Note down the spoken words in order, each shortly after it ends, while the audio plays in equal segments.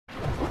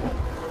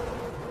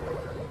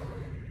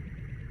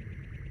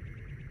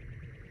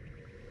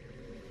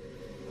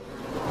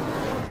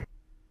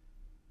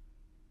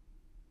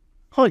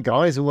Hi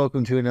guys, and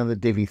welcome to another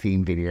Divi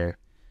theme video.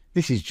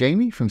 This is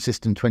Jamie from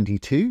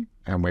System22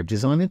 and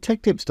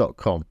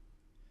webdesignandtechtips.com.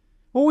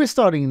 Well, we're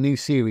starting a new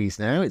series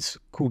now. It's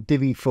called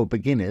Divi for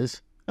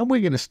Beginners, and we're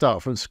going to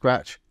start from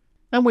scratch,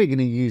 and we're going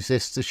to use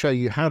this to show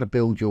you how to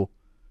build your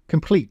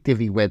complete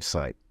Divi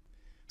website.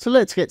 So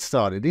let's get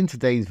started. In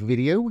today's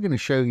video, we're going to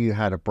show you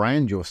how to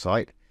brand your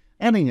site,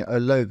 adding a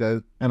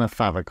logo and a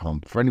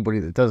favicon. For anybody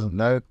that doesn't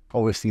know,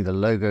 obviously the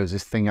logo is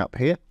this thing up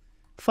here.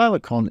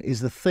 Favicon is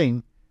the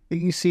thing that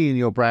you see in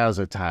your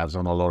browser tabs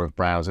on a lot of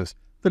browsers,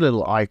 the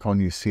little icon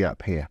you see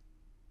up here.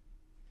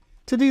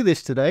 To do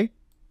this today,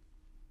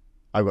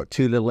 I've got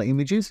two little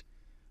images.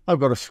 I've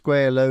got a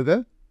square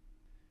logo,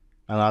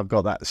 and I've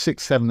got that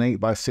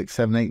 678 by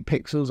 678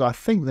 pixels. I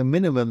think the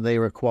minimum they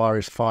require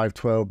is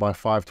 512 by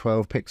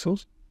 512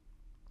 pixels.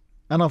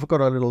 And I've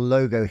got a little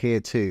logo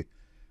here too.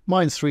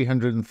 Mine's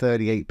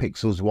 338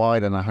 pixels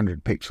wide and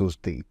 100 pixels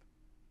deep.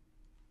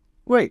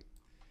 Great.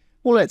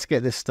 Well, let's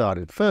get this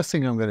started. First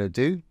thing I'm going to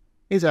do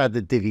is add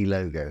the Divi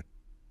logo.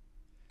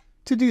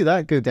 To do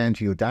that, go down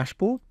to your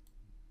dashboard.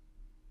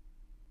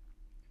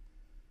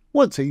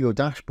 Once at your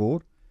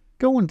dashboard,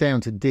 go on down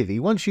to Divi.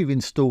 Once you've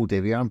installed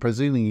Divi, I'm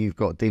presuming you've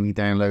got Divi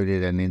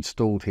downloaded and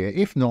installed here.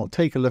 If not,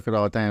 take a look at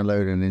our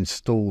download and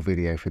install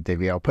video for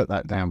Divi. I'll put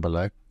that down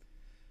below.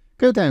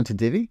 Go down to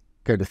Divi,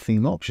 go to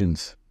Theme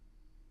Options.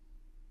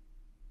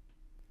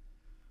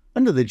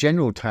 Under the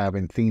General tab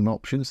in Theme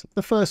Options,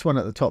 the first one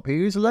at the top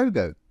here is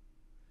Logo.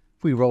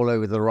 If we roll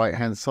over to the right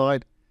hand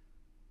side,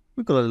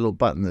 we've got a little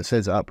button that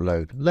says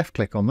Upload. Left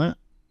click on that.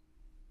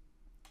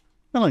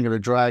 And I'm going to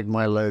drag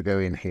my logo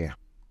in here.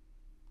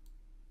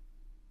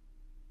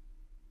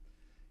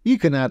 You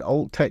can add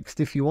alt text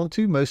if you want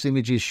to. Most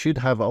images should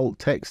have alt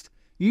text.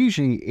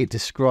 Usually it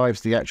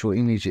describes the actual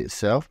image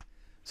itself.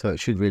 So it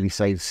should really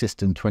say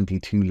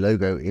System22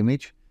 logo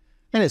image.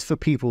 And it's for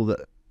people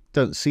that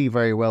don't see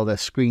very well. Their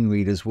screen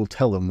readers will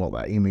tell them what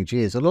that image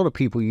is. A lot of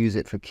people use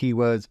it for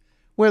keywords.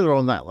 Whether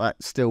or not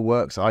that still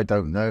works, I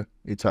don't know.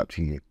 It's up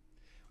to you.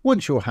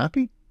 Once you're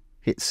happy,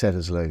 hit Set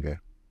as Logo.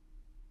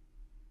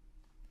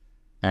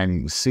 And you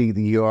can see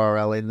the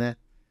URL in there.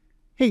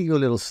 Hit your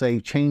little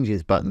Save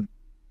Changes button.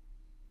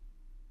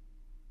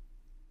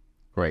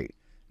 Great.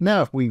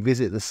 Now if we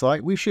visit the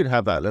site, we should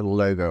have that little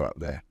logo up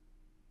there.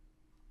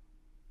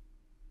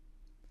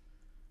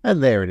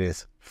 And there it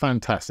is.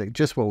 Fantastic.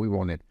 Just what we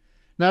wanted.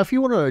 Now if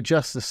you want to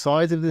adjust the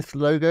size of this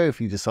logo,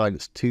 if you decide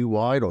it's too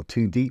wide or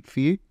too deep for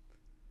you,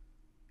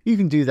 you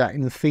can do that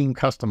in the Theme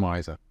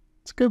Customizer.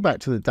 Let's go back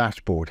to the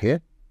dashboard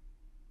here.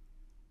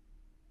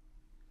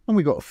 And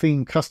we've got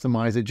Theme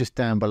Customizer just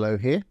down below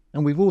here.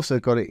 And we've also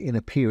got it in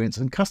Appearance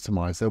and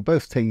Customize. They'll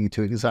both take you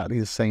to exactly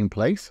the same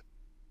place.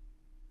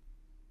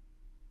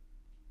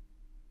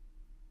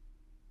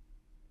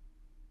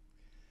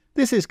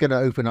 This is going to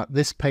open up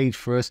this page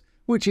for us,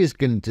 which is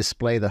going to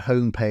display the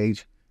home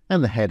page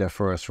and the header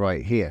for us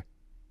right here.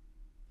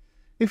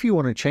 If you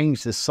want to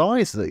change the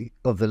size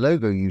of the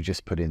logo you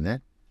just put in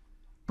there,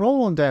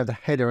 roll on down to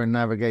Header and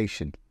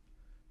Navigation.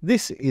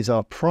 This is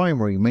our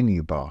primary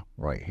menu bar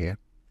right here.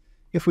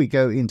 If we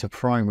go into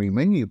primary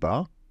menu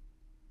bar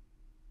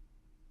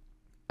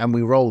and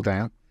we roll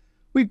down,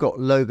 we've got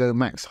logo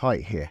max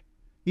height here.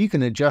 You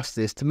can adjust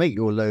this to make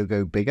your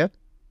logo bigger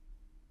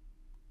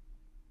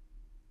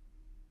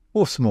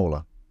or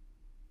smaller.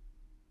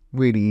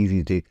 Really easy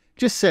to do.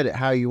 Just set it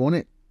how you want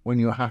it. When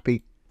you're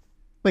happy,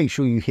 make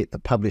sure you hit the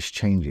Publish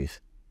Changes.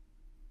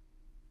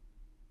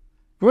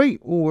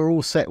 Great, well, we're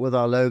all set with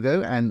our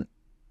logo, and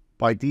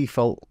by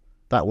default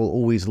that will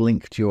always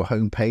link to your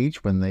home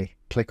page when they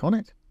click on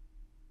it.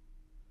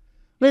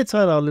 Let's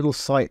add our little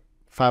site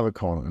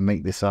favicon and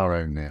make this our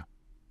own now.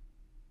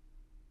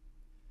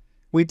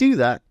 We do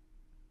that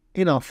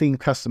in our theme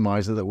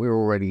customizer that we're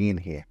already in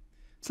here.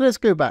 So let's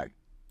go back.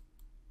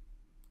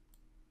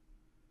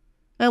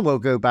 And we'll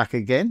go back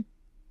again.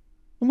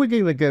 And we're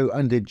going to go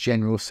under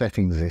General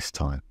Settings this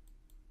time.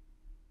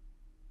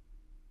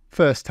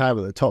 First tab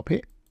at the top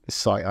here is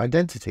Site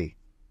Identity.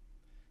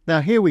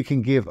 Now here we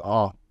can give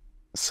our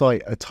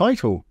site a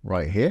title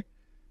right here.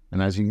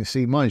 And as you can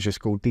see, mine's just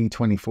called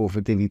D24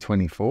 for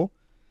Divi24.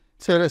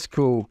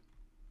 So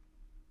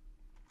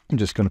I'm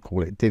just going to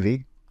call it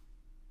Divi.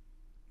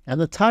 And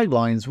the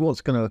tagline is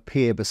what's going to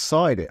appear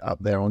beside it up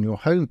there on your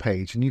home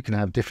page. And you can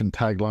have different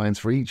taglines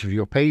for each of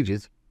your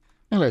pages.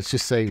 And let's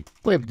just say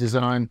Web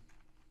Design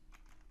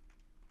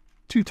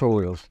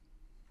Tutorials.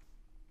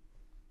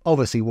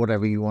 Obviously,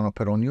 whatever you want to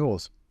put on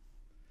yours.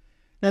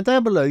 Now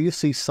down below you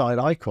see Site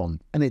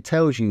Icon, and it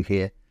tells you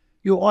here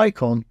your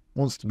icon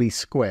wants to be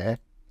square,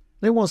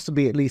 and it wants to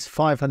be at least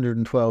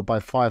 512 by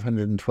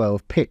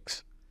 512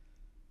 pixels.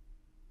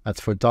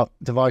 That's for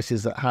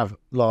devices that have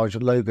large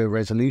logo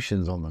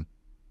resolutions on them.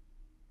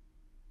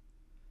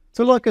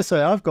 So like I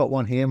say, I've got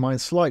one here,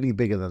 mine's slightly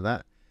bigger than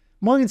that.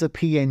 Mine's a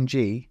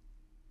PNG,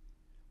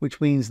 which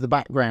means the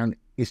background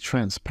is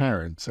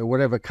transparent. So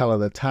whatever color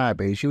the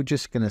tab is, you're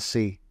just going to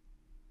see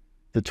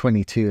the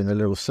 22 in the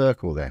little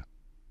circle there.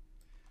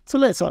 So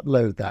let's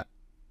upload that.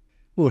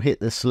 We'll hit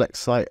the Select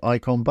Site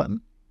Icon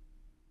button.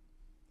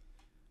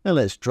 And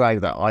let's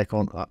drag that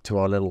icon up to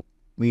our little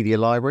media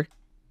library.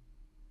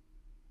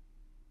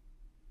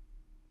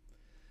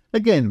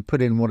 Again,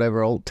 put in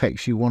whatever alt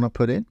text you want to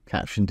put in,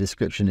 caption,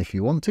 description if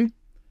you want to,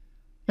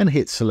 and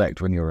hit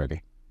select when you're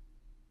ready.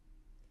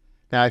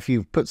 Now, if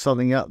you've put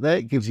something up there,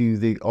 it gives you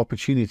the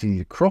opportunity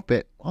to crop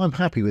it. I'm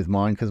happy with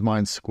mine because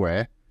mine's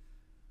square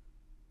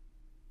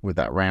with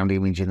that round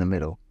image in the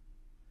middle.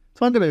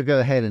 So I'm going to go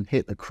ahead and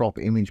hit the crop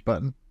image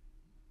button.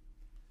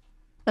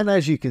 And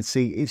as you can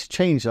see, it's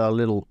changed our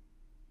little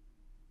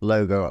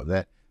logo up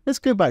there. Let's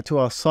go back to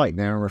our site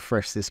now and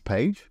refresh this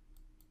page.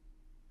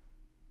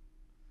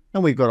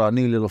 And we've got our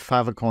new little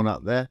favicon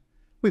up there.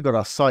 We've got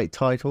our site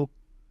title.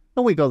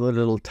 And we've got the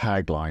little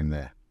tagline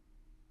there.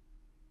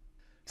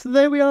 So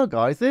there we are,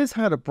 guys. There's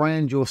how to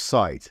brand your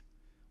site.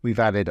 We've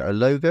added a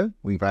logo.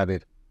 We've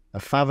added a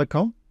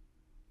favicon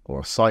or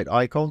a site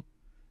icon.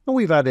 And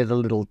we've added a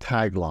little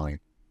tagline.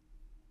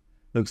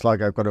 Looks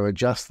like I've got to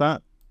adjust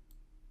that.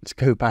 Let's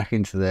go back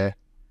into there.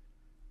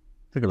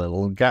 Look at a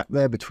little gap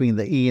there between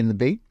the E and the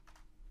B.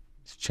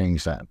 Let's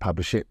change that and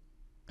publish it.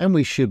 And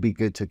we should be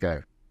good to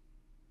go.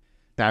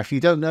 Now, if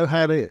you don't know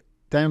how to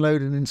download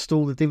and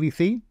install the Divi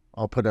theme,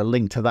 I'll put a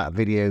link to that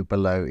video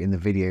below in the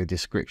video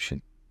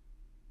description.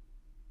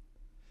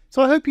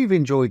 So I hope you've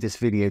enjoyed this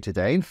video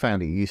today and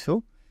found it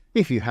useful.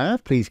 If you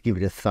have, please give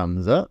it a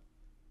thumbs up,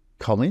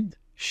 comment,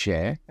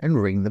 share,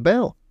 and ring the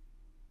bell.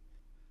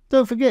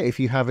 Don't forget, if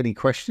you have any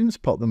questions,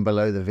 pop them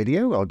below the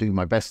video. I'll do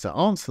my best to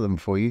answer them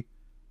for you,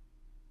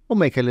 or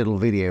make a little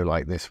video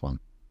like this one.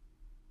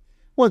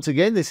 Once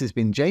again, this has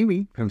been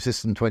Jamie from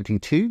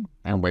System22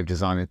 and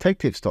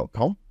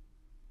webdesignertechtips.com.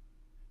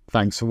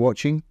 Thanks for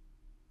watching.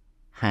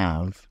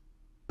 Have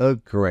a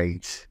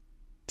great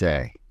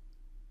day.